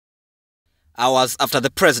Hours after the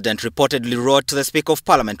president reportedly wrote to the Speaker of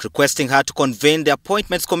Parliament requesting her to convene the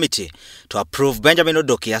Appointments Committee to approve Benjamin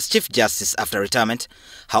Odoki as Chief Justice after retirement,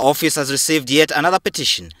 her office has received yet another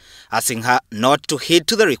petition asking her not to heed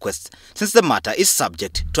to the request since the matter is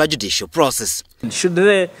subject to a judicial process. Should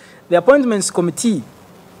the Appointments Committee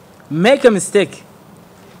make a mistake,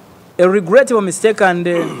 a regrettable mistake, and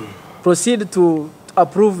proceed to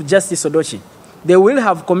approve Justice Odoki, they will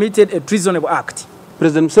have committed a treasonable act.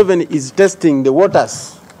 President Museveni is testing the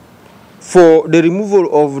waters for the removal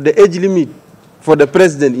of the age limit for the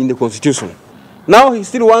president in the constitution. Now he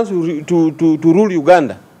still wants to rule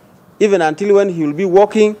Uganda, even until when he will be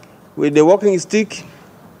walking with the walking stick,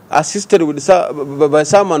 assisted by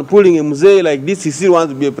someone pulling a muzee like this. He still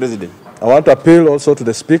wants to be a president. I want to appeal also to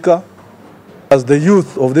the Speaker. As the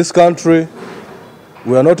youth of this country,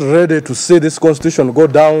 we are not ready to see this constitution go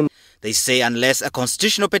down. They say unless a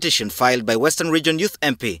constitutional petition filed by Western Region Youth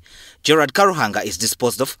MP Gerard Karuhanga is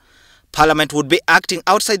disposed of, Parliament would be acting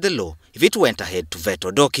outside the law if it went ahead to veto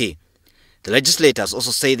Odoki. The legislators also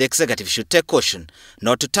say the executive should take caution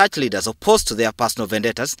not to touch leaders opposed to their personal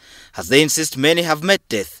vendettas, as they insist many have met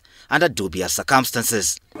death under dubious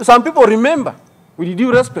circumstances. Some people remember, with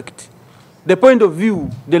due respect, the point of view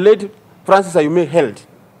the late Francis Ayume held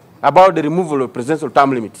about the removal of presidential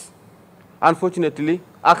term limits. Unfortunately,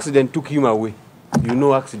 accident took him away. You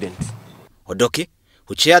know accident. Odoki,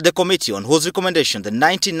 who chaired the committee on whose recommendation the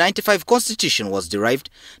 1995 constitution was derived,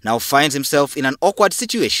 now finds himself in an awkward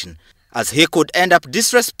situation, as he could end up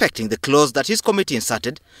disrespecting the clause that his committee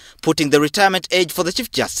inserted, putting the retirement age for the Chief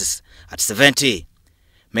Justice at 70.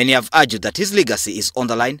 Many have argued that his legacy is on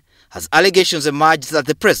the line, as allegations emerged that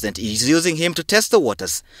the president is using him to test the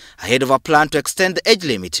waters ahead of a plan to extend the age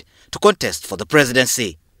limit to contest for the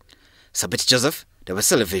presidency. Sabit Joseph,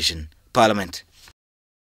 Television, Parliament.